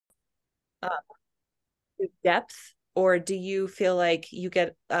uh, depth, or do you feel like you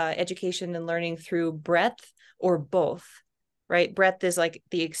get education and learning through breadth or both? Right? Breadth is like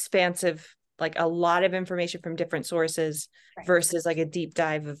the expansive, like a lot of information from different sources Right. versus like a deep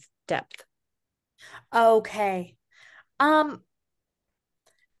dive of depth. Okay. Um,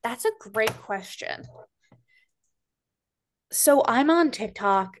 that's a great question. So I'm on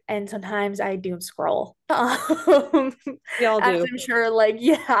TikTok and sometimes I doom scroll. We all As do. I'm sure, like,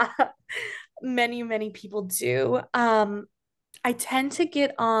 yeah, many people do. I tend to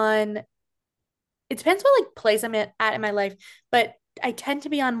get on, it depends what like place I'm at in my life, but I tend to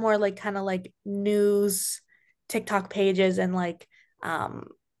be on more like kind of like news TikTok pages and like um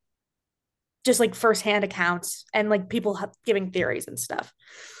just like firsthand accounts and like people giving theories and stuff.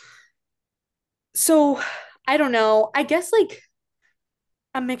 So I don't know. I guess like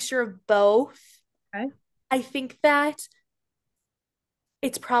a mixture of both. Okay. I think that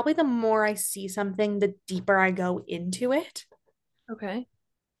it's probably the more I see something, the deeper I go into it, Okay.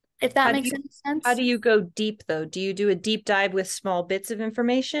 if that How do makes you any how sense. do you go deep though? Do you do a deep dive with small bits of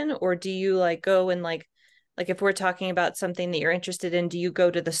information, or do you like go and like if we're talking about something that you're interested in, do you go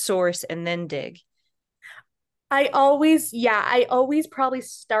to the source and then dig? I always probably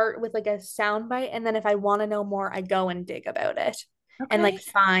start with like a sound bite, and then if I want to know more, I go and dig about it and like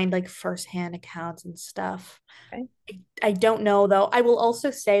Okay. find like firsthand accounts and stuff. Okay. I don't know though. I will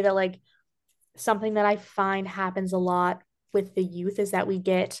also say that like something that I find happens a lot with the youth is that we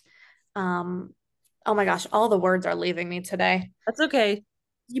get um oh my gosh, all the words are leaving me today. That's okay.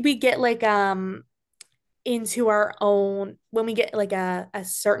 We get like into our own when we get like a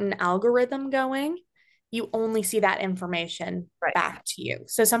certain algorithm going, you only see that information Right. back to you.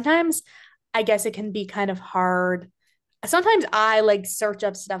 So sometimes I guess it can be kind of hard. Sometimes I like search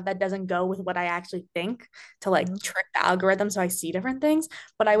up stuff that doesn't go with what I actually think to like Mhm. trick the algorithm so I see different things.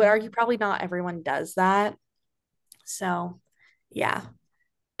 But I would Mhm. argue probably not everyone does that. So yeah.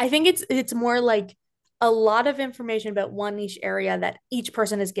 I think it's more like a lot of information about one niche area that each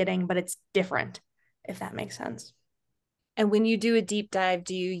person is getting, but it's different, if that makes sense. And when you do a deep dive,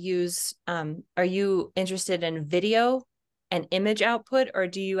 do you use are you interested in video and image output, or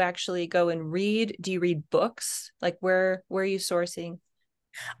do you actually go and read? Do you read books? Like where are you sourcing?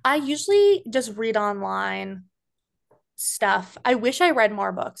 I usually just read online stuff. I wish I read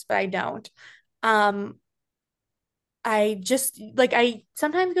more books, but I don't. Um, I just like I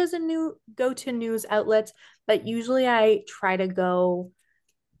sometimes go to news outlets, but usually I try to go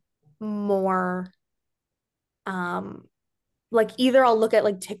more like either I'll look at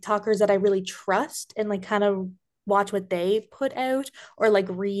like TikTokers that I really trust and like kind of watch what they put out or like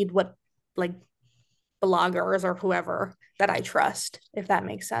read what like bloggers or whoever that I trust, if that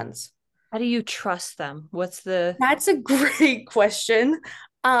makes sense. How do you trust them? What's the That's a great question.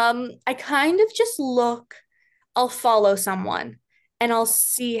 I kind of just look, I'll follow someone and I'll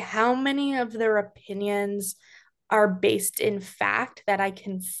see how many of their opinions are based in fact that I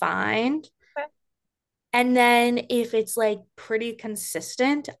can find. And then if it's like pretty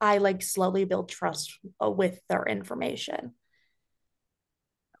consistent, I like slowly build trust with their information.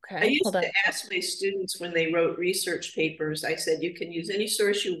 I okay, hold used to on. ask my students when they wrote research papers, I said, you can use any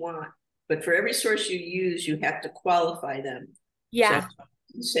source you want, but for every source you use, you have to qualify them. So Yeah.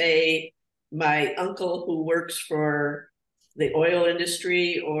 say my uncle who works for the oil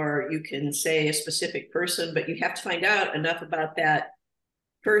industry, or you can say a specific person, but you have to find out enough about that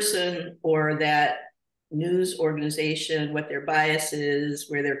person or that news organization, what their bias is,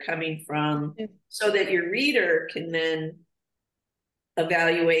 where they're coming from, so that your reader can then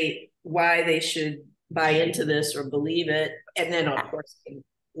evaluate why they should buy into this or believe it, and then of course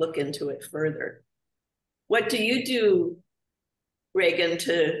look into it further. What do you do, Reagan,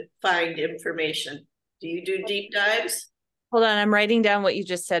 to find information? Do you do deep dives? Hold on, I'm writing down what you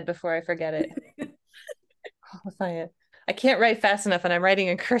just said before I forget it. Qualify it. I can't write fast enough and I'm writing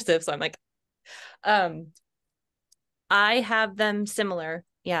in cursive, so I'm like, um, I have them similar.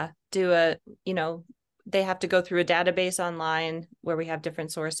 Yeah, do a, you know, they have to go through a database online where we have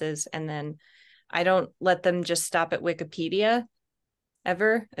different sources, and then I don't let them just stop at Wikipedia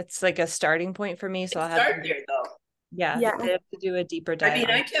ever. It's like a starting point for me, so I'll have Start them, there though. yeah, Yeah. they have to do a deeper I dive mean,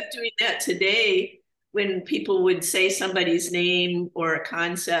 I on. kept doing that today when people would say somebody's name or a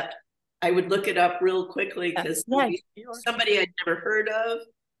concept. I would look it up real quickly Yeah, because yeah, somebody I'd never heard of,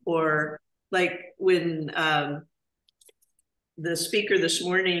 or like when the speaker this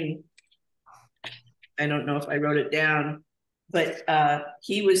morning, I don't know if I wrote it down, but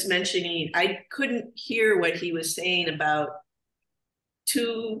he was mentioning, I couldn't hear what he was saying about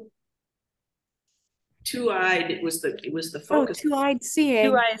two two-eyed. It was the Oh, focus. two-eyed seeing.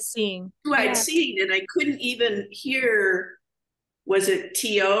 Two-eyed seeing. Two-eyed Yeah. seeing, and I couldn't even hear. Was it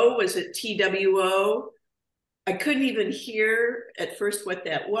TO? Was it TWO? I couldn't even hear at first what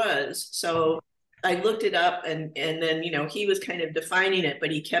that was. So I looked it up, and then, you know, he was kind of defining it,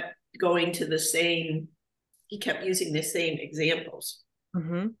 but he kept going to the same, he kept using the same examples.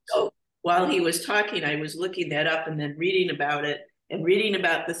 Mm-hmm. So while he was talking, I was looking that up and then reading about it, and reading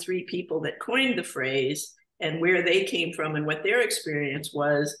about the three people that coined the phrase and where they came from and what their experience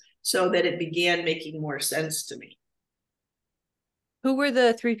was, so that it began making more sense to me. Who were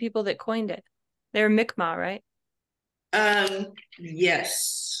the three people that coined it? They're Mi'kmaq, right?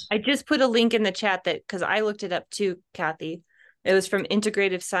 Yes. I just put a link in the chat that, because I looked it up too, Kathy. It was from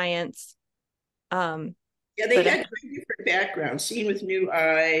Integrative Science. Yeah, they had different backgrounds. Seeing with new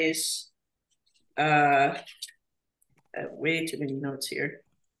eyes. Way too many notes here.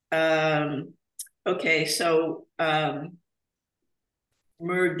 Okay, so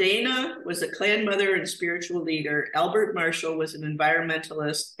Murdana was a clan mother and spiritual leader. Albert Marshall was an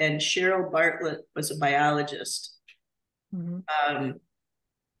environmentalist, and Cheryl Bartlett was a biologist. Mm-hmm.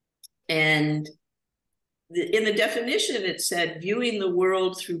 And in the definition, it said viewing the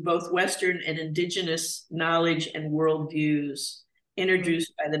world through both Western and indigenous knowledge and worldviews,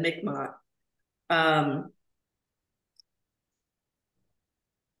 introduced by the Mi'kmaq.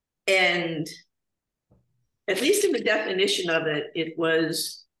 And at least in the definition of it, it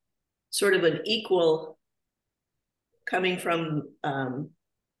was sort of an equal, coming from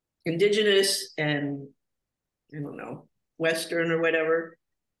indigenous and, I don't know, Western or whatever.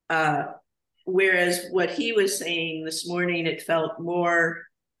 Whereas what he was saying this morning, it felt more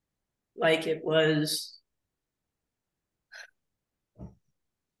like it was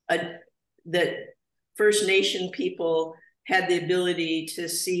that First Nation people had the ability to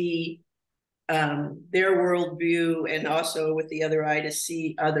see their worldview, and also with the other eye to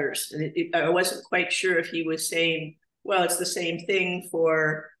see others. And I wasn't quite sure if he was saying, well, it's the same thing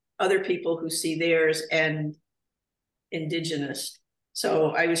for other people who see theirs and indigenous.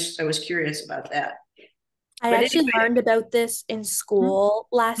 So I was curious about that. I actually learned about this in school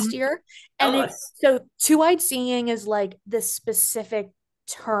last year. And so two-eyed seeing is like the specific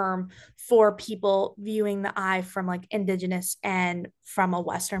term for people viewing the eye from like indigenous and from a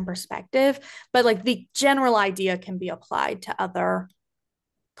Western perspective, but like the general idea can be applied to other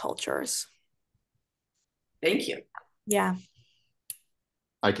cultures. Thank you. Yeah.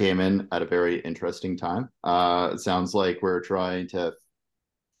 I came in at a very interesting time. It sounds like we're trying to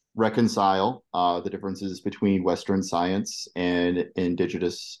reconcile the differences between Western science and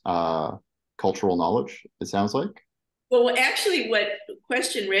indigenous cultural knowledge, it sounds like. Well, actually, what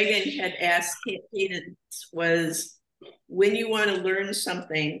question Reagan had asked Cadence was, when you want to learn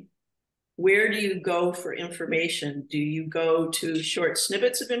something, where do you go for information? Do you go to short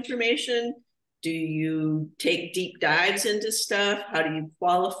snippets of information? Do you take deep dives into stuff? How do you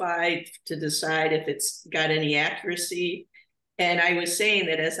qualify to decide if it's got any accuracy? And I was saying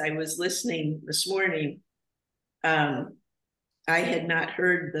that as I was listening this morning, I had not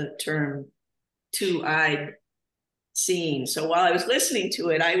heard the term two-eyed seeing. So while I was listening to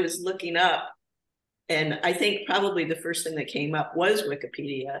it, I was looking up, and I think probably the first thing that came up was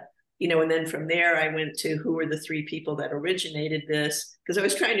Wikipedia, you know, and then from there I went to who were the three people that originated this, because I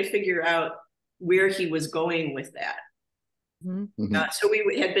was trying to figure out where he was going with that. Mm-hmm. So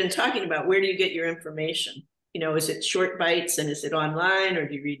we had been talking about, where do you get your information? You know, is it short bites, and is it online, or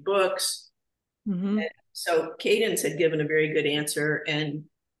do you read books? Mm-hmm. So Cadence had given a very good answer, and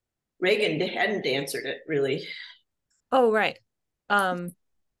Reagan hadn't answered it really. Oh, right.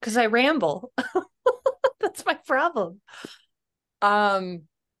 Because I ramble. That's my problem.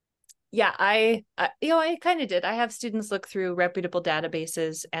 Yeah, I kind of did. I have students look through reputable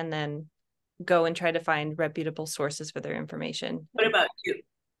databases and then go and try to find reputable sources for their information. What about you?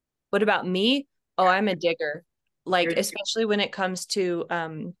 What about me? Oh, I'm a digger. Like, especially when it comes to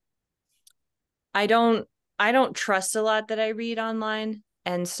I don't trust a lot that I read online.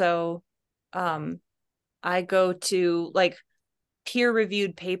 And so I go to like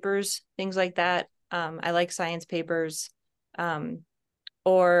peer-reviewed papers, things like that. I like science papers.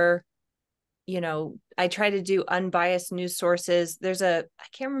 Or, you know, I try to do unbiased news sources. I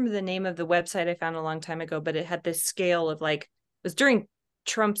can't remember the name of the website I found a long time ago, but it had this scale of like, it was during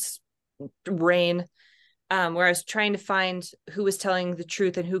Trump's reign, where I was trying to find who was telling the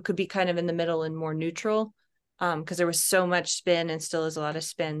truth and who could be kind of in the middle and more neutral, because there was so much spin and still is a lot of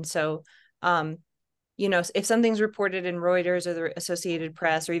spin. So, you know, if something's reported in Reuters or the Associated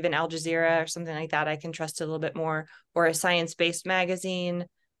Press or even Al Jazeera or something like that, I can trust it a little bit more, or a science-based magazine.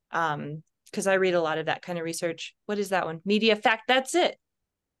 because I read a lot of that kind of research. What is that one? Media fact. That's it.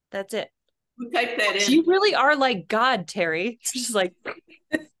 Who typed that in? You really are like God, Terry. Just like,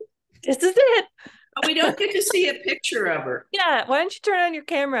 this is it. But we don't get to see a picture of her. Yeah. Why don't you turn on your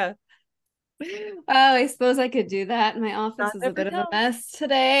camera? Oh, I suppose I could do that. My office is a bit of a mess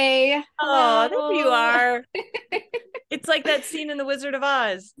today. Oh, there you are. It's like that scene in The Wizard of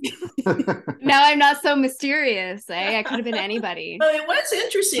Oz. Now I'm not so mysterious. I could have been anybody. Well, it was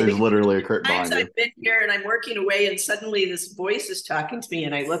interesting. There's literally a curtain behind you. I've been here and I'm working away, and suddenly this voice is talking to me,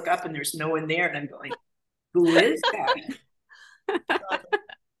 and I look up and there's no one there, and I'm going, "Who is that?"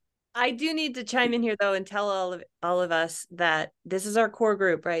 I do need to chime in here though and tell all of us that this is our core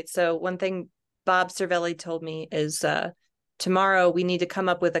group, right? So one thing Bob Cervelli told me is tomorrow we need to come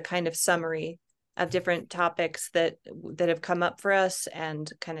up with a kind of summary of different topics that have come up for us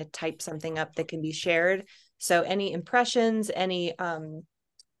and kind of type something up that can be shared. So any impressions, any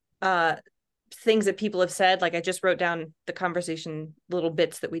things that people have said, like I just wrote down the conversation, little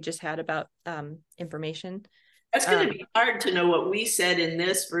bits that we just had about information. That's going to be hard to know what we said in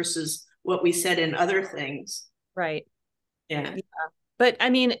this versus what we said in other things. Right. Yeah. But I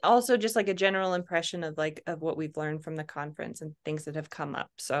mean, also just like a general impression of what we've learned from the conference and things that have come up.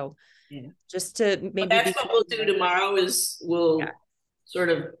 So just to maybe that's what we'll do tomorrow is we'll sort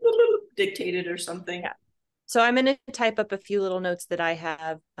of dictate it or something. Yeah. So I'm going to type up a few little notes that I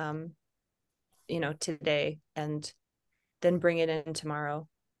have, today, and then bring it in tomorrow.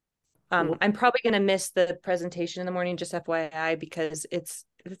 I'm probably going to miss the presentation in the morning, just FYI, because it's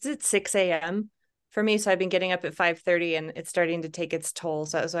at 6 a.m. for me. So I've been getting up at 5:30 and it's starting to take its toll.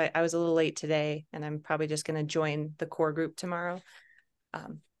 So I was a little late today, and I'm probably just going to join the core group tomorrow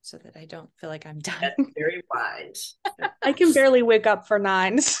so that I don't feel like I'm done. That's very wise. I can barely wake up for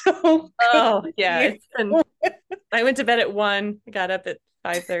 9. So oh, yeah. I went to bed at 1, got up at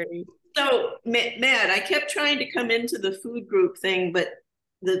 5:30. So, Matt, I kept trying to come into the food group thing, but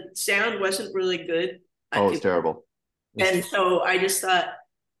the sound wasn't really good. Oh, it's terrible. And so I just thought,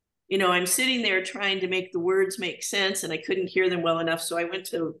 I'm sitting there trying to make the words make sense, and I couldn't hear them well enough. So I went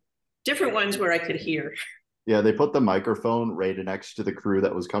to different ones where I could hear. Yeah, they put the microphone right next to the crew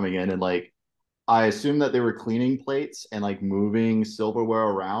that was coming in, and I assume that they were cleaning plates and moving silverware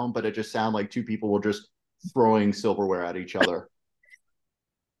around, but it just sounded like two people were just throwing silverware at each other.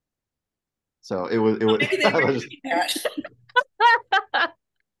 So it was. Maybe they were doing that.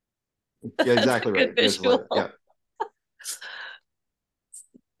 Yeah, exactly right.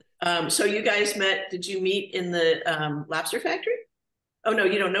 So you guys met, did you meet in the lobster factory? Oh, no,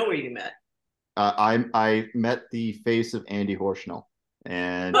 you don't know where you met. I met the face of Andy Horshnell.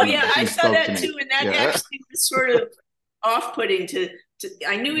 And I saw that too. And that actually was sort of off-putting to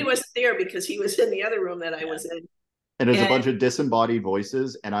I knew he wasn't there because he was in the other room that I was in. And there's a bunch of disembodied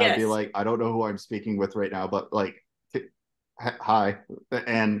voices. And I'd be like, I don't know who I'm speaking with right now, but hi.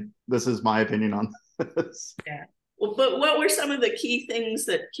 And this is my opinion on this. Yeah. Well, but what were some of the key things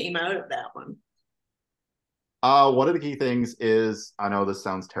that came out of that one? One of the key things is, I know this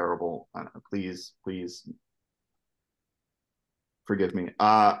sounds terrible. Please forgive me.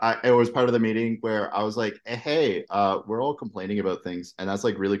 It was part of the meeting where I was like, hey, we're all complaining about things, and that's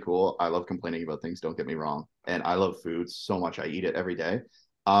really cool. I love complaining about things, don't get me wrong. And I love food so much. I eat it every day.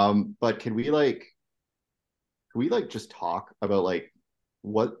 But can we just talk about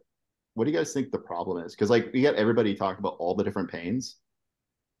what do you guys think the problem is? Because we get everybody talking about all the different pains.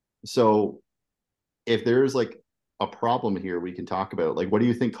 So if there's a problem here, we can talk about what do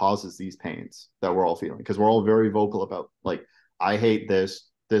you think causes these pains that we're all feeling? Because we're all very vocal about I hate this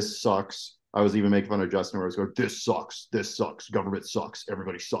sucks. I was even making fun of Justin where I was going, this sucks, government sucks,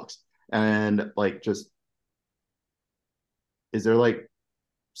 everybody sucks. And is there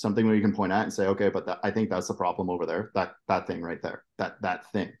something where you can point at and say, okay, but I think that's the problem over there, that thing right there,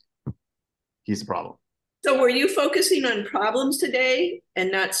 that thing, he's the problem. So were you focusing on problems today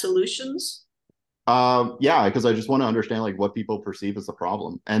and not solutions? Yeah, because I just want to understand what people perceive as the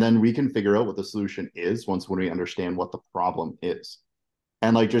problem, and then we can figure out what the solution is when we understand what the problem is.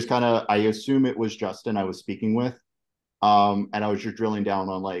 And just kind of, I assume it was Justin I was speaking with, and I was just drilling down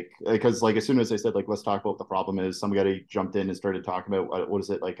on because as soon as I said let's talk about what the problem is, somebody jumped in and started talking about what is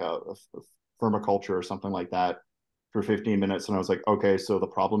it, a permaculture or something like that for 15 minutes, and I was like, okay, so the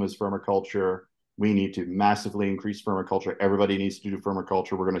problem is permaculture. We need to massively increase permaculture. Everybody needs to do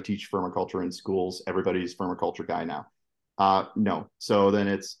permaculture. We're going to teach permaculture in schools. Everybody's permaculture guy now. No. So then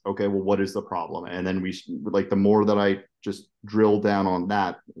it's, okay, well, what is the problem? And then we the more that I just drill down on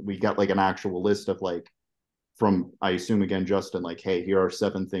that, we got an actual list of from, I assume again, Justin, hey, here are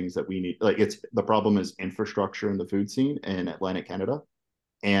 7 things that we need. The problem is infrastructure in the food scene in Atlantic Canada.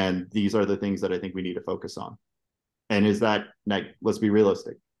 And these are the things that I think we need to focus on. And is that, like, let's be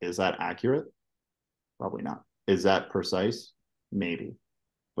realistic, is that accurate? Probably not. Is that precise? Maybe.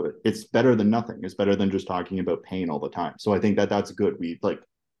 But it's better than nothing. It's better than just talking about pain all the time. So I think that that's good. We like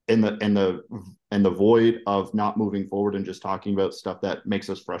in the void of not moving forward and just talking about stuff that makes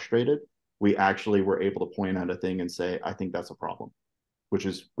us frustrated, we actually were able to point out a thing and say, I think that's a problem, which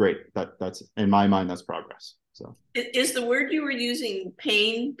is great. That's in my mind, that's progress. So is the word you were using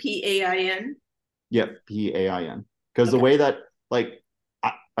pain, PAIN? yeah, PAIN. Because the way that, like,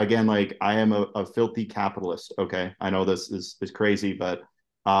 again, like, I am a filthy capitalist. Okay, I know this is crazy, but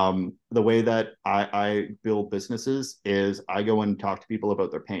the way that I build businesses is I go and talk to people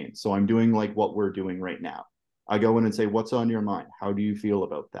about their pain. So I'm doing like what we're doing right now. I go in and say, what's on your mind? How do you feel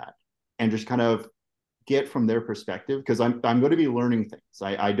about that? And just kind of get from their perspective, because I'm going to be learning things.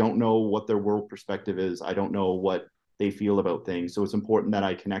 I don't know what their world perspective is. I don't know what they feel about things. So it's important that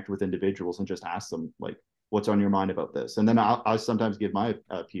I connect with individuals and just ask them, like, what's on your mind about this? And then I'll sometimes give my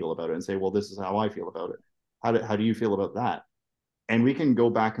appeal about it and say, well, this is how I feel about it. How do you feel about that? And we can go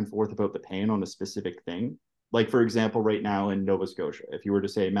back and forth about the pain on a specific thing. Like, for example, right now in Nova Scotia, if you were to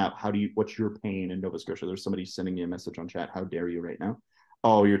say, Matt, what's your pain in Nova Scotia? There's somebody sending me a message on chat. How dare you right now?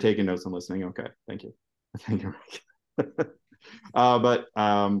 Oh, you're taking notes and listening. Okay. Thank you. Thank you. But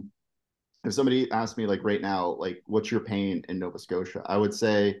if somebody asked me, like, right now, like, what's your pain in Nova Scotia? I would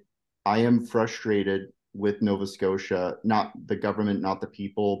say I am frustrated with Nova Scotia, not the government, not the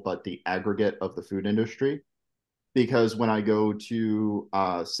people, but the aggregate of the food industry. Because when I go to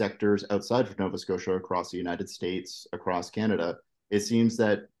sectors outside of Nova Scotia, across the United States, across Canada, it seems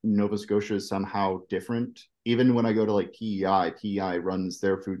that Nova Scotia is somehow different. Even when I go to like PEI runs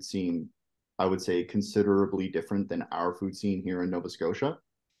their food scene, I would say considerably different than our food scene here in Nova Scotia,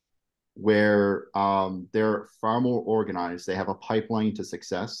 where they're far more organized. They have a pipeline to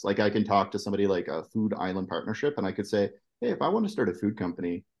success. Like, I can talk to somebody like a Food Island Partnership, and I could say, hey, if I want to start a food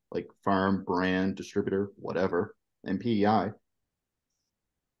company, like farm, brand, distributor, whatever, and PEI,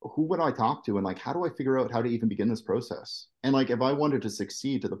 who would I talk to? And like, how do I figure out how to even begin this process? And like, if I wanted to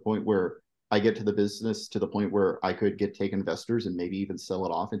succeed to the point where I get to the business to the point where I could take investors and maybe even sell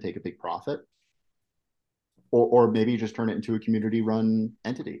it off and take a big profit, or maybe just turn it into a community run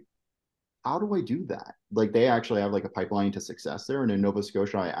entity. How do I do that? Like, they actually have like a pipeline to success there. And in Nova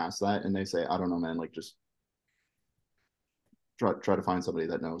Scotia, I asked that and they say, I don't know, man, like, just try to find somebody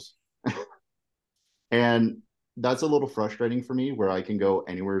that knows. And that's a little frustrating for me, where I can go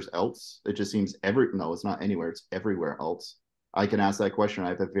anywhere else. It just seems no, it's not anywhere, it's everywhere else. I can ask that question. I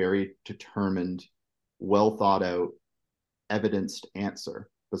have a very determined, well thought out, evidenced answer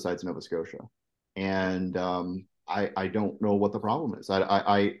besides Nova Scotia. And I don't know what the problem is.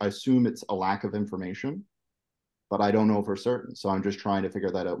 I assume it's a lack of information, but I don't know for certain. So I'm just trying to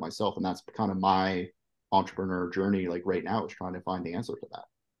figure that out myself. And that's kind of my entrepreneur journey, like right now, is trying to find the answer to that.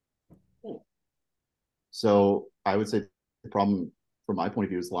 So I would say the problem from my point of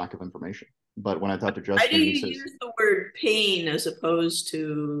view is lack of information. But when I talk to Justin, why do you use the word pain as opposed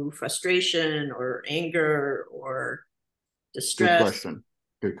to frustration or anger or distress? Good question.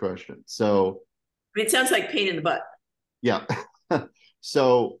 Good question. So I mean, it sounds like pain in the butt. Yeah.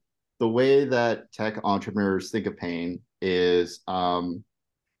 So the way that tech entrepreneurs think of pain is,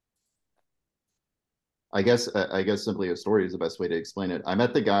 I guess simply a story is the best way to explain it. I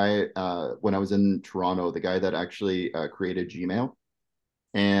met the guy when I was in Toronto, the guy that actually created Gmail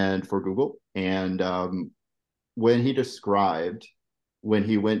and for Google. And when he described when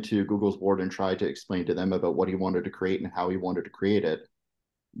he went to Google's board and tried to explain to them about what he wanted to create and how he wanted to create it,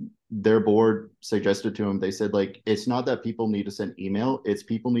 their board suggested to him, they said, like, it's not that people need to send email, it's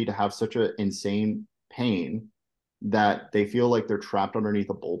people need to have such an insane pain that they feel like they're trapped underneath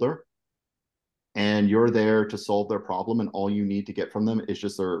a boulder, and you're there to solve their problem, and all you need to get from them is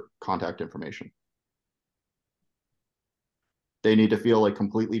just their contact information. They need to feel like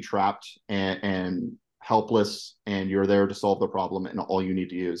completely trapped and helpless, and you're there to solve the problem, and all you need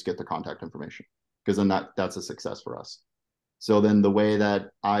to do is get the contact information, because then that's a success for us. So then the way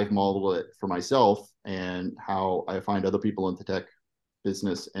that I've modeled it for myself and how I find other people in the tech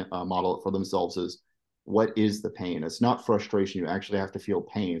business model it for themselves is, what is the pain? It's not frustration. You actually have to feel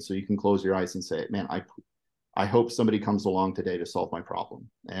pain. So you can close your eyes and say, man, I hope somebody comes along today to solve my problem.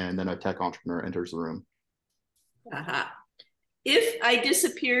 And then a tech entrepreneur enters the room. Uh-huh. If I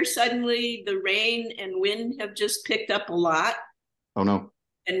disappear suddenly, the rain and wind have just picked up a lot. Oh, no.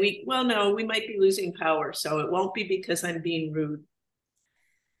 And we might be losing power. So it won't be because I'm being rude.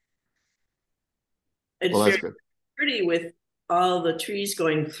 It's Well, that's very good. pretty with all the trees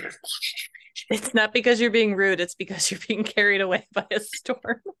going. It's not because you're being rude, it's because you're being carried away by a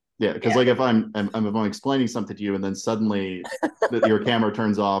storm. Yeah, because like if I'm explaining something to you and then suddenly your camera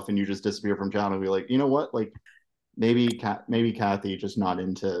turns off and you just disappear from town and be like, you know what, like maybe Kathy just not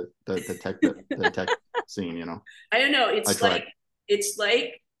into the tech scene, you know. I don't know. I It's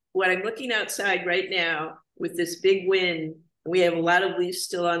like when I'm looking outside right now with this big wind, we have a lot of leaves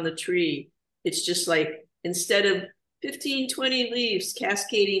still on the tree. It's just like instead of 15, 20 leaves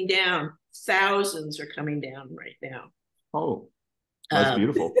cascading down, thousands are coming down right now. Oh, that's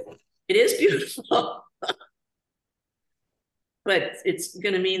beautiful. It is beautiful. But it's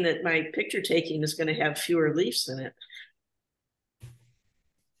going to mean that my picture taking is going to have fewer leaves in it.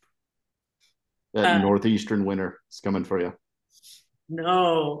 That northeastern winter is coming for you.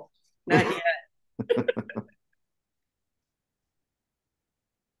 No, not yet.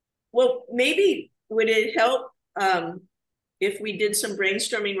 Well, maybe would it help if we did some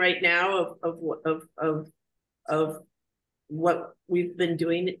brainstorming right now of what we've been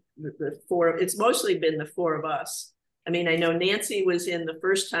doing? It's mostly been the four of us. I mean, I know Nancy was in the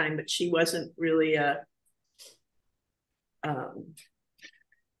first time, but she wasn't really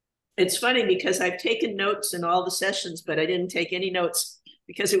it's funny because I've taken notes in all the sessions, but I didn't take any notes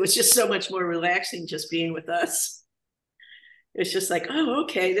because it was just so much more relaxing just being with us. It's just like, oh,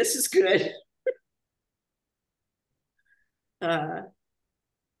 okay, this is good.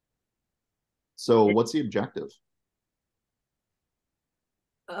 So what's the objective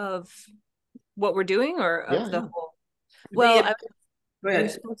of what we're doing, or of the whole? Well, we're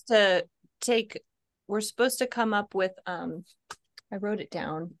supposed to come up with I wrote it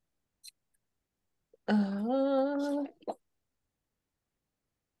down.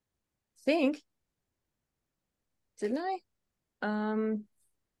 Think, didn't I?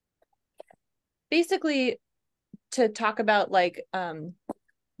 Basically to talk about like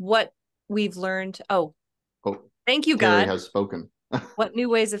what we've learned. Oh, thank you, Terry God has spoken. What new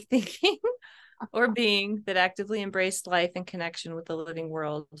ways of thinking or being that actively embrace life and connection with the living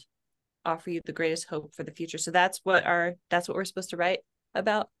world offer you the greatest hope for the future? So that's what we're supposed to write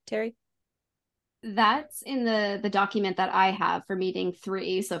about, Terry. That's in the document that I have for meeting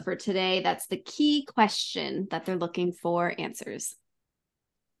 3. So for today, that's the key question that they're looking for answers.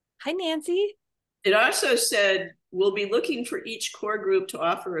 Hi, Nancy. It also said, we'll be looking for each core group to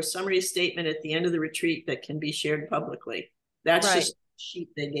offer a summary statement at the end of the retreat that can be shared publicly. That's right. Just the sheet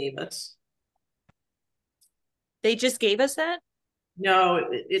they gave us. They just gave us that? No,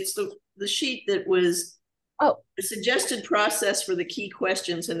 it's the sheet that was a suggested process for the key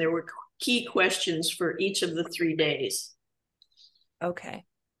questions, and there were key questions for each of the 3 days. Okay.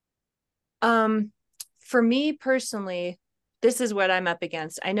 For me personally, this is what I'm up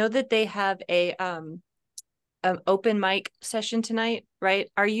against. I know that they have an open mic session tonight, right?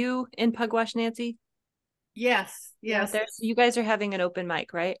 Are you in Pugwash, Nancy? Yes. So you guys are having an open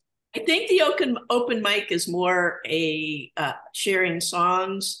mic, right? I think the open mic is more a sharing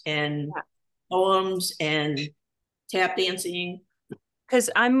songs and poems and tap dancing. Because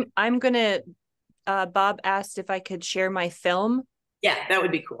I'm gonna Bob asked if I could share my film. Yeah, that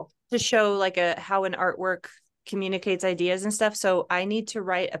would be cool. To show like how an artwork communicates ideas and stuff. So I need to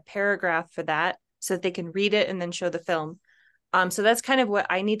write a paragraph for that so that they can read it and then show the film. So that's kind of what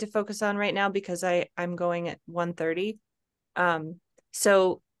I need to focus on right now because I'm going at 1:30.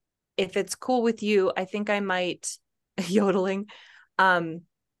 So if it's cool with you, I think I might yodeling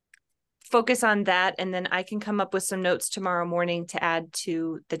focus on that, and then I can come up with some notes tomorrow morning to add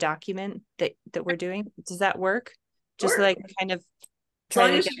to the document that we're doing. Does that work? Just like kind of as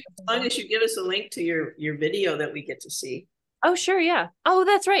long as you give us a link to your video that we get to see. Oh, sure. Yeah. Oh,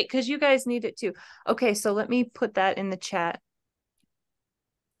 that's right. Because you guys need it too. Okay. So let me put that in the chat.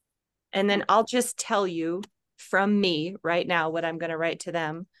 And then I'll just tell you from me right now what I'm going to write to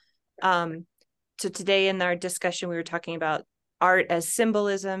them. So today in our discussion, we were talking about art as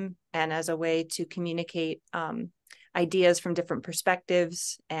symbolism and as a way to communicate ideas from different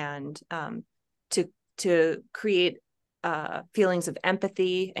perspectives and to create feelings of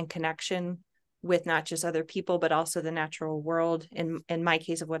empathy and connection with not just other people, but also the natural world, in my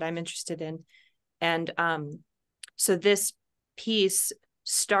case of what I'm interested in. And so this piece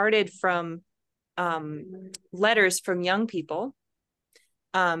started from letters from young people.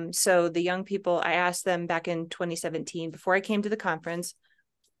 So the young people, I asked them back in 2017, before I came to the conference,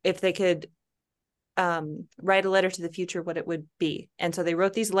 if they could write a letter to the future, what it would be. And so they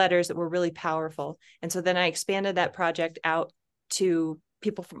wrote these letters that were really powerful. And so then I expanded that project out to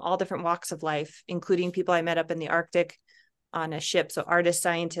people from all different walks of life, including people I met up in the Arctic on a ship. So artists,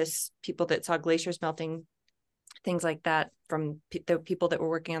 scientists, people that saw glaciers melting, things like that, from the people that were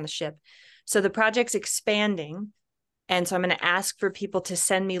working on the ship. So the project's expanding. And so I'm going to ask for people to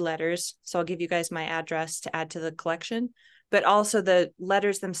send me letters. So I'll give you guys my address to add to the collection. But also the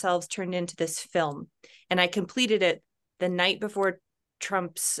letters themselves turned into this film. And I completed it the night before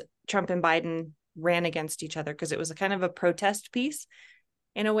Trump and Biden ran against each other, because it was a kind of a protest piece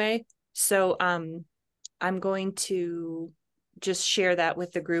in a way. So I'm going to just share that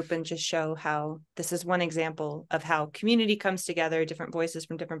with the group and just show how this is one example of how community comes together, different voices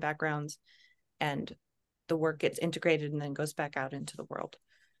from different backgrounds, and the work gets integrated and then goes back out into the world.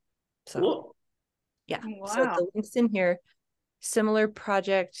 So Cool. yeah. Wow. So the link's in here. Similar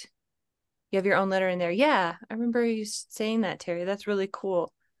project. You have your own letter in there. Yeah, I remember you saying that, Terry. That's really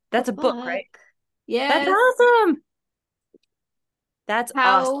cool. That's a book, right? Yeah. That's awesome. That's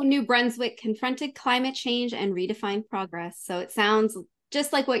How awesome. New Brunswick confronted climate change and redefined progress. So it sounds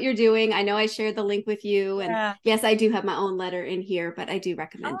just like what you're doing. I know I shared the link with you, and yes, I do have my own letter in here, but I do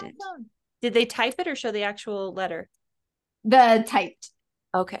recommend it. Did they type it or show the actual letter? The typed.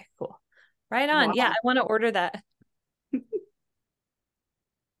 Okay, cool. Right on. Wow. Yeah, I want to order that.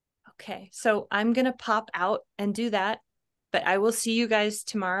 Okay, so I'm going to pop out and do that, but I will see you guys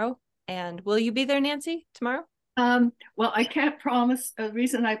tomorrow. And will you be there, Nancy, tomorrow? Well, I can't promise. The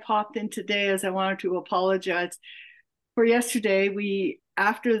reason I popped in today is I wanted to apologize for yesterday.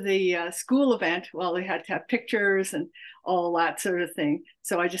 After the school event, well, we had to have pictures and all that sort of thing.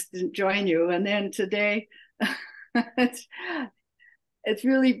 So I just didn't join you. And then today, it's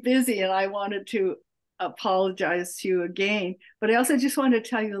really busy, and I wanted to apologize to you again. But I also just wanted to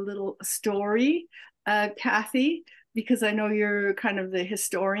tell you a little story, Kathy, because I know you're kind of the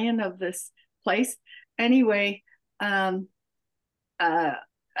historian of this place. Anyway, I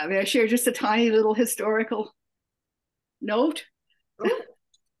share just a tiny little historical note.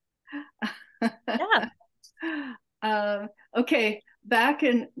 Yeah. Okay, back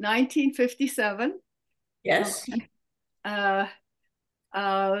in 1957. Yes. I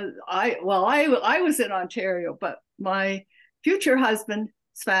was in Ontario, but my future husband's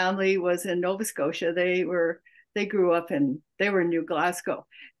family was in Nova Scotia. They were in New Glasgow.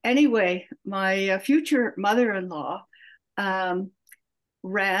 Anyway, my future mother-in-law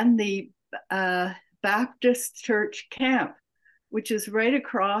ran the Baptist Church camp, which is right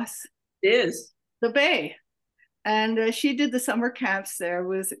across the bay. And she did the summer camps there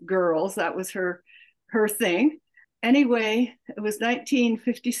with girls. That was her thing. Anyway, it was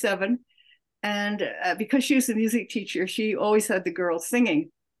 1957. And because she was a music teacher, she always had the girls singing.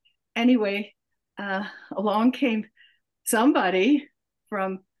 Anyway, along came somebody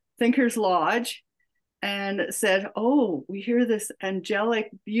from Thinker's Lodge and said, "Oh, we hear this angelic,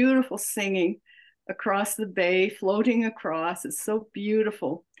 beautiful singing across the bay, floating across. It's so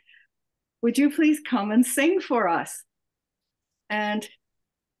beautiful. Would you please come and sing for us?" And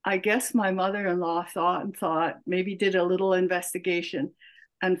I guess my mother-in-law thought, maybe did a little investigation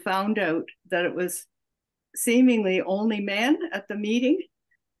and found out that it was seemingly only men at the meeting.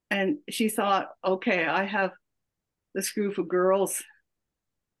 And she thought, okay, I have this group of girls.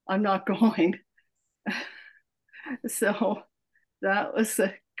 I'm not going. So that was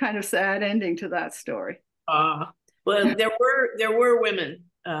a kind of sad ending to that story. Well, there were women.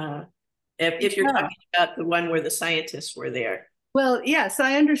 If you're talking about the one where the scientists were there. Well, yes,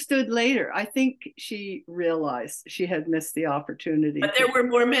 I understood later. I think she realized she had missed the opportunity. But there were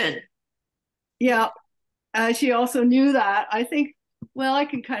more men. Yeah, she also knew that. I think, well, I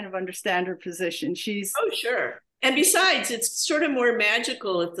can kind of understand her position. Oh, sure. And besides, it's sort of more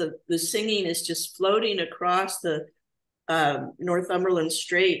magical if the singing is just floating across the Northumberland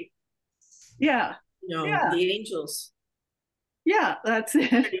Strait. Yeah. The angels. Yeah, that's it.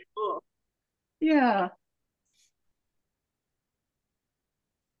 Pretty cool. Yeah.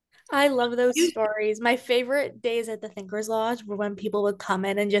 I love those stories. My favorite days at the Thinker's Lodge were when people would come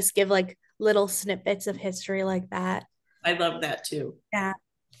in and just give like little snippets of history like that. I love that too. Yeah.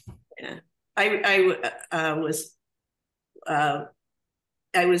 I was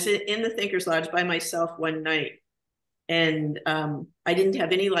in the Thinker's Lodge by myself one night, and I didn't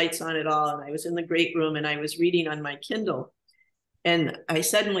have any lights on at all, and I was in the great room and I was reading on my Kindle, and I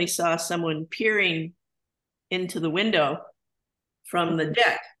suddenly saw someone peering into the window from the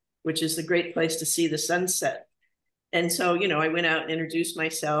deck, which is the great place to see the sunset. And so, I went out and introduced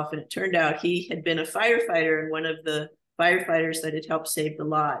myself, and it turned out he had been a firefighter and one of the firefighters that had helped save the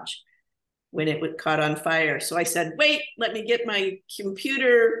lodge when it was caught on fire. So I said, wait, let me get my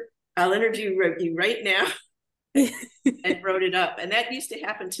computer. I'll interview you right now. And wrote it up. And that used to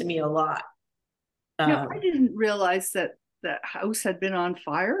happen to me a lot. I didn't realize that the house had been on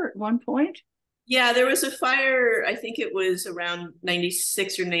fire at one point. Yeah, there was a fire, I think it was around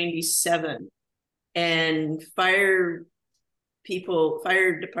 96 or 97. And fire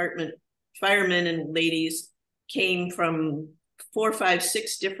department, firemen and ladies came from 4, 5,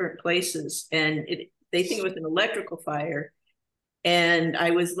 6 different places. And they think it was an electrical fire. And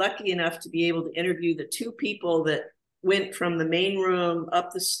I was lucky enough to be able to interview the 2 people that went from the main room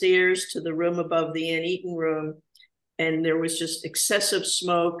up the stairs to the room above the Ann Eaton room. And there was just excessive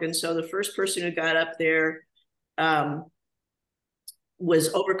smoke. And so the first person who got up there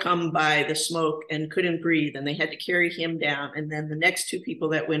was overcome by the smoke and couldn't breathe. And they had to carry him down. And then the next 2 people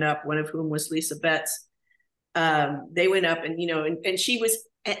that went up, one of whom was Lisa Betts, they went up and, and she was,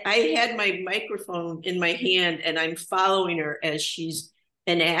 I had my microphone in my hand and I'm following her as she's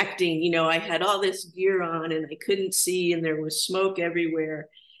enacting, I had all this gear on and I couldn't see and there was smoke everywhere.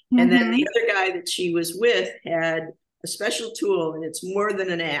 And then the other guy that she was with had a special tool, and it's more than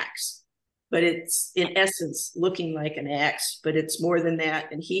an axe, but it's in essence looking like an axe, but it's more than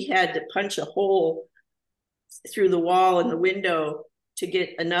that. And he had to punch a hole through the wall in the window to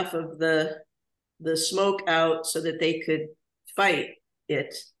get enough of the smoke out so that they could fight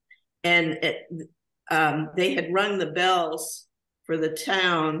it. And they had rung the bells for the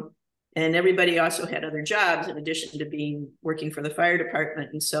town, and everybody also had other jobs in addition to working for the fire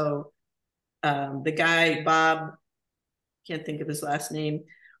department. And so the guy, Bob, can't think of his last name,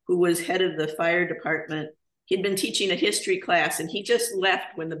 who was head of the fire department, he'd been teaching a history class and he just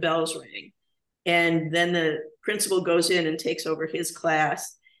left when the bells rang. And then the principal goes in and takes over his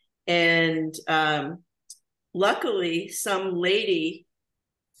class. And luckily, some lady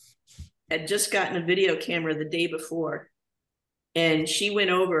had just gotten a video camera the day before. And she went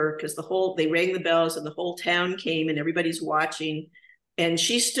over because they rang the bells and the whole town came and everybody's watching. And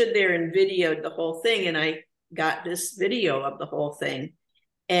she stood there and videoed the whole thing. And I got this video of the whole thing.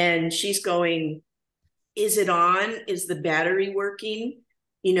 And she's going, is it on? Is the battery working?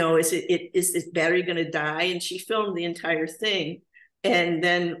 Is this battery going to die? And she filmed the entire thing. And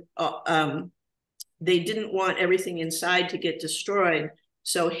then they didn't want everything inside to get destroyed.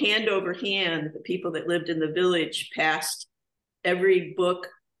 So hand over hand, the people that lived in the village passed every book,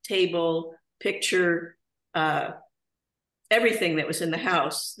 table, picture, everything that was in the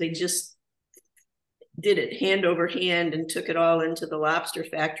house. They just did it hand over hand and took it all into the lobster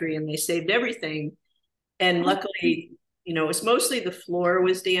factory, and they saved everything. And luckily, it's mostly the floor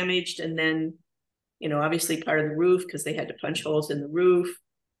was damaged, and then, obviously part of the roof because they had to punch holes in the roof,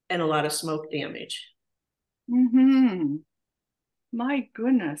 and a lot of smoke damage. My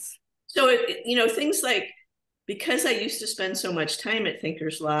goodness. So, things like, because I used to spend so much time at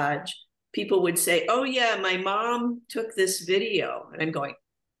Thinker's Lodge, people would say, oh yeah, my mom took this video. And I'm going,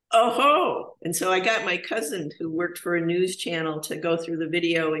 oh. And so I got my cousin who worked for a news channel to go through the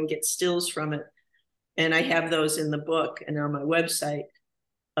video and get stills from it. And I have those in the book and on my website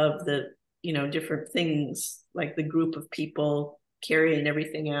of the, different things, like the group of people carrying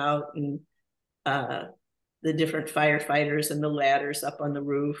everything out, and the different firefighters and the ladders up on the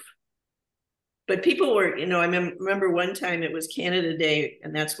roof. But people were, I remember one time it was Canada Day,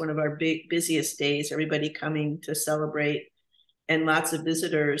 and that's one of our busiest days, everybody coming to celebrate and lots of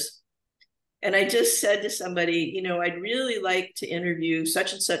visitors. And I just said to somebody, I'd really like to interview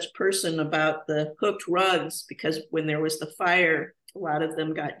such and such person about the hooked rugs, because when there was the fire, a lot of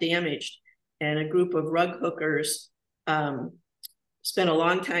them got damaged. And a group of rug hookers spent a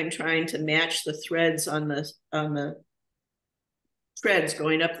long time trying to match the threads on the treads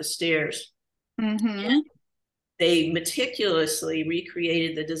going up the stairs. They meticulously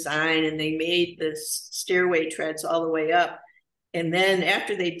recreated the design, and they made the stairway treads all the way up. And then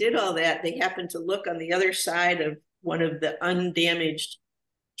after they did all that, they happened to look on the other side of one of the undamaged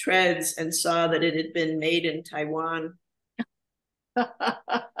treads and saw that it had been made in Taiwan.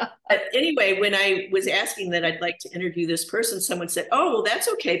 But anyway, when I was asking that I'd like to interview this person, someone said, oh, well, that's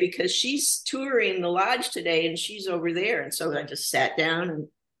okay, because she's touring the lodge today and she's over there. And so I just sat down and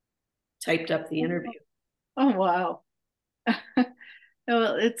typed up the interview. Oh, wow.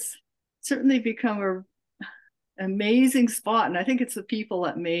 Well, it's certainly become an amazing spot. And I think it's the people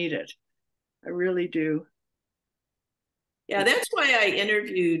that made it. I really do. Yeah, that's why I've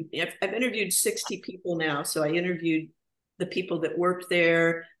interviewed 60 people now. So I interviewed the people that worked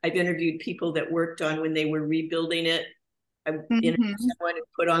there. I've interviewed people that worked on when they were rebuilding it. I interviewed someone who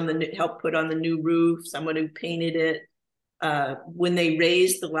helped put on the new roof, someone who painted it. When they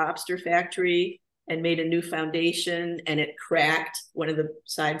raised the lobster factory and made a new foundation and it cracked, one of the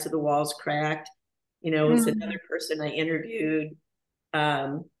sides of the walls cracked, it's another person I interviewed.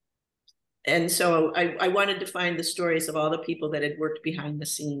 And so I wanted to find the stories of all the people that had worked behind the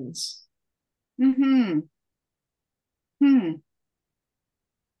scenes. Mm-hmm. Hmm.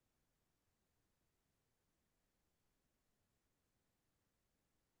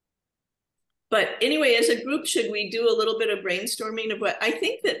 But anyway, as a group, should we do a little bit of brainstorming of what I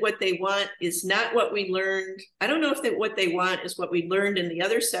think that what they want is not what we learned. I don't know if that what they want is what we learned in the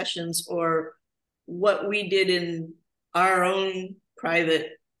other sessions or what we did in our own private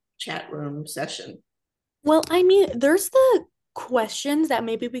chat room session. Well, I mean, there's the questions that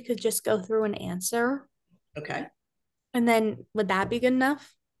maybe we could just go through and answer. Okay. And then would that be good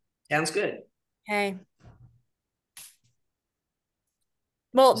enough? Sounds good. Okay.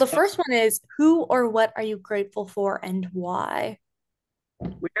 Well, the first one is who or what are you grateful for and why?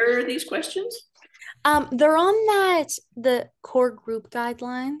 Where are these questions? They're on the core group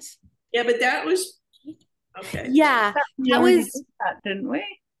guidelines. Yeah, but that was okay. Yeah, We that already was did that, didn't we?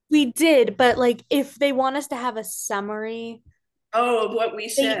 we did, but like if they want us to have a summary Oh, of what we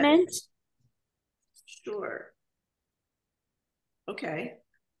said. statement. Sure. Okay.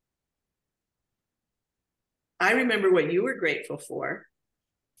 I remember what you were grateful for.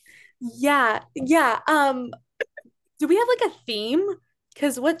 Yeah, yeah. Do we have like a theme?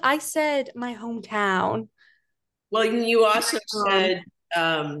 Because what I said, my hometown. Well, you also said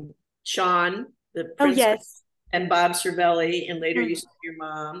Sean, the Oh principal, yes, and Bob Cervelli, and later you said your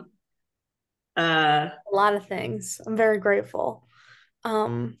mom. a lot of things. I'm very grateful.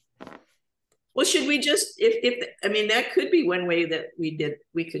 Well, should we just if I mean that could be one way that we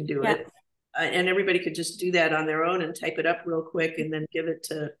could do Yeah. it, and everybody could just do that on their own and type it up real quick and then give it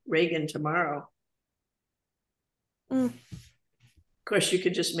to Reagan tomorrow. Of course, you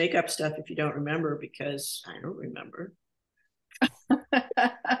could just make up stuff if you don't remember because I don't remember.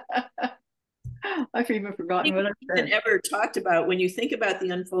 I've even forgotten what I said. Ever talked about when you think about the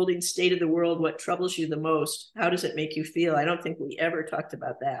unfolding state of the world, what troubles you the most? How does it make you feel? I don't think we ever talked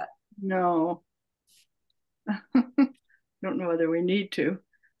about that. No. Don't know whether we need to.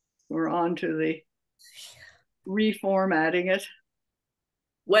 We're on to the reformatting it.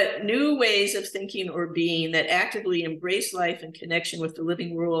 What new ways of thinking or being that actively embrace life and connection with the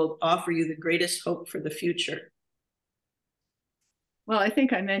living world offer you the greatest hope for the future? Well, I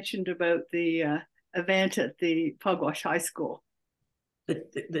think I mentioned about the event at the Pugwash High School.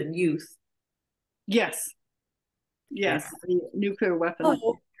 The youth. Yes. Yes, the nuclear weapon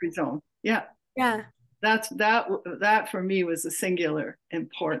free zone. Yeah. Yeah. That for me was a singular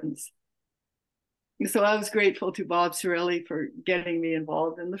importance. So I was grateful to Bob Cervelli for getting me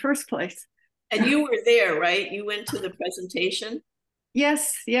involved in the first place. And you were there, right? You went to the presentation?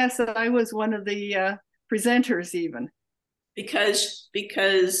 Yes, I was one of the presenters even. Because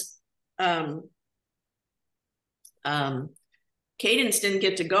Cadence didn't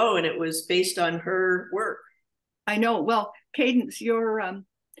get to go and it was based on her work. I know. Well, Cadence, your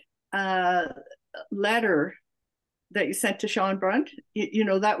letter that you sent to Sean Brunt, you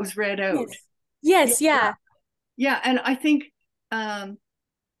know, that was read out. Yes, yeah. Yeah, and I think I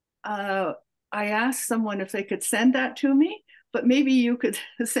asked someone if they could send that to me, but maybe you could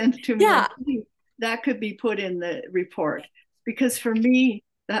send it to me. Yeah. That could be put in the report because for me,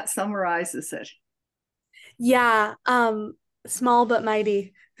 that summarizes it. Yeah, small but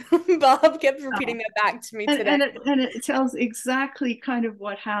mighty. Bob kept repeating that back to me today. And it tells exactly kind of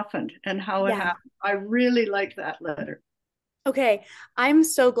what happened and how it happened. I really like that letter. Okay, I'm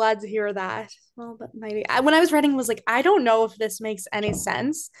so glad to hear that. Well, but maybe when I was writing, I was like, I don't know if this makes any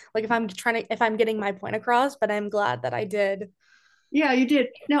sense. Like if I'm getting my point across, but I'm glad that I did. Yeah, you did.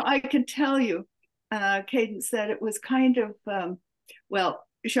 Now I can tell you, Cadence said it was kind of, well,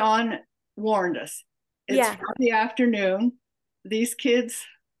 Sean warned us. It's Friday afternoon. These kids,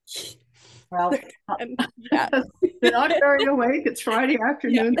 well, they're not very awake. It's Friday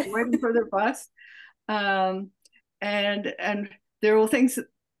afternoon. They're waiting for their bus. And there will things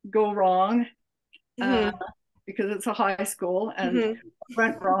go wrong because it's a high school. And what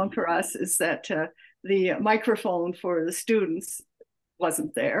went wrong for us is that the microphone for the students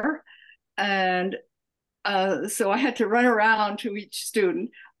wasn't there. And so I had to run around to each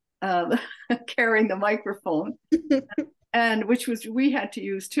student carrying the microphone, and which was we had to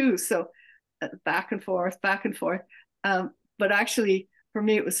use too. So back and forth. But actually, for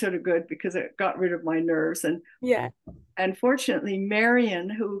me, it was sort of good because it got rid of my nerves. And fortunately, Marion,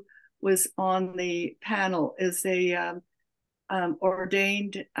 who was on the panel, is a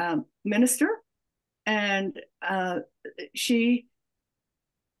ordained minister, and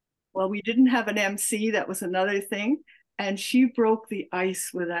we didn't have an MC. That was another thing, and she broke the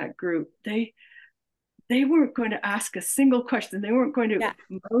ice with that group. They weren't going to ask a single question. They weren't going to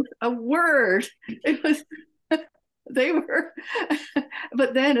mouth a word. It was They were,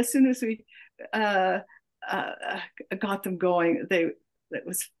 but then as soon as we got them going, it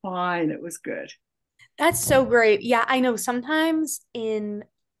was fine. It was good. That's so great. Yeah, I know sometimes in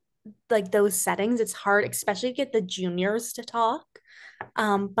like those settings, it's hard, especially to get the juniors to talk.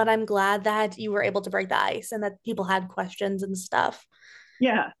 But I'm glad that you were able to break the ice and that people had questions and stuff.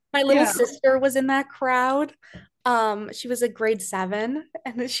 Yeah. My little sister was in that crowd. She was a grade 7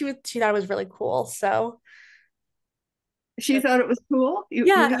 and she thought it was really cool. So she thought it was cool.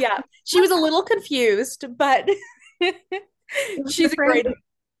 Yeah. She was a little confused, but she's a great.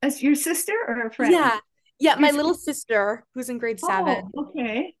 As your sister or a friend? Yeah, my little sister who's in grade 7. Oh,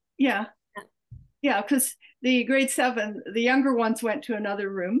 okay. Yeah. Yeah, because the grade 7, the younger ones went to another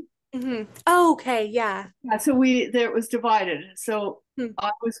room. Mm-hmm. Oh, okay, yeah. Yeah, so it was divided. So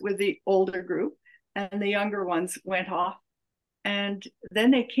I was with the older group and the younger ones went off. And then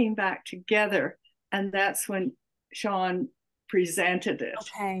they came back together. And that's when Sean presented it.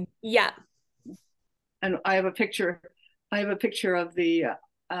 Okay. Yeah. And I have a picture of the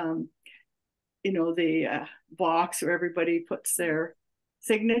the box where everybody puts their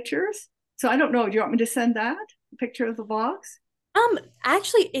signatures. So I don't know. Do you want me to send that picture of the box?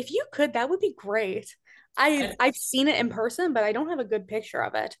 Actually, if you could, that would be great. I've seen it in person, but I don't have a good picture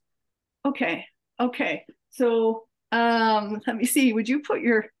of it. Okay. So let me see. Would you put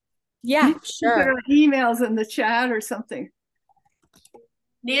your sure emails in the chat or something?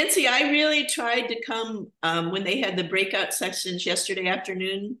 Nancy, I really tried to come when they had the breakout sessions yesterday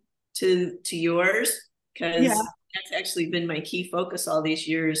afternoon to yours, because that's actually been my key focus all these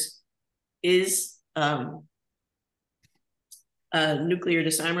years is nuclear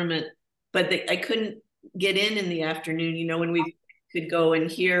disarmament. But I couldn't get in the afternoon, when we could go and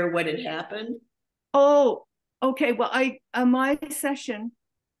hear what had happened. Oh, okay. Well, my session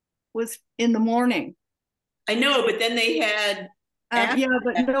was in the morning. I know, but then they had but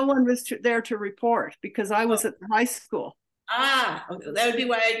no one was there to report because I was at the high school. Okay. That would be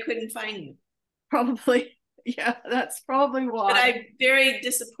why I couldn't find you. Probably. Yeah, that's probably why. But I'm very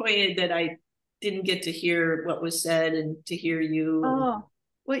disappointed that I didn't get to hear what was said and to hear you. Oh,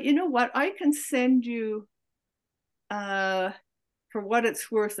 well, you know what? I can send you, for what it's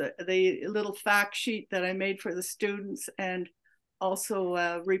worth, the little fact sheet that I made for the students, and also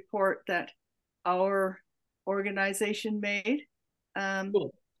a report that our organization made.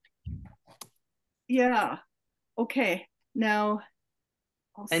 Cool. Yeah. Okay. Now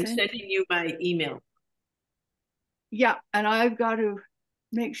I'm sending you my email. Yeah, and I've got to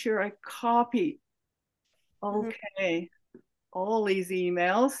make sure I copy. Okay. All these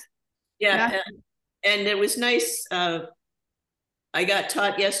emails. Yeah. And it was nice. I got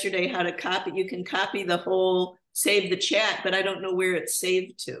taught yesterday how to copy. You can copy the whole, save the chat, but I don't know where it's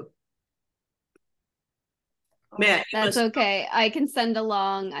saved to. Matt, that's okay. I can send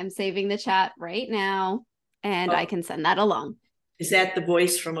along. I'm saving the chat right now, and I can send that along. Is that the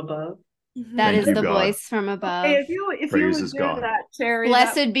voice from above? That is the voice from above. Hey, if you would do that, Terry.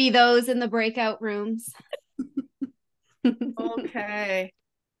 Blessed be those in the breakout rooms. Okay,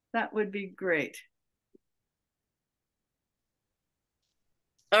 that would be great.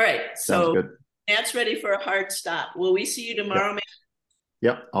 All right, so Matt's ready for a hard stop. Will we see you tomorrow, Matt?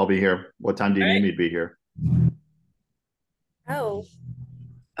 Yep, I'll be here. What time do you need me to be here? Oh.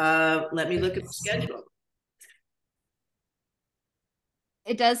 Let me look at the schedule.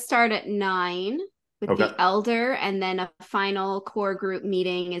 It does start at 9 with the elder, and then a final core group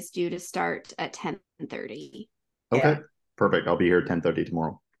meeting is due to start at 10:30. Okay, perfect. I'll be here at 10:30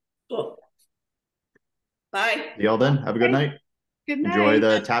 tomorrow. Cool. Bye. See y'all then. Have a good night. Good night. Enjoy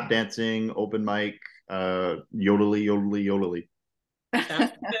the tap dancing, open mic, yodely, yodely, yodely.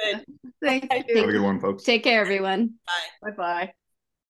 Sounds good. Thank you. Have a good one, folks. Take care, everyone. Bye. Bye-bye.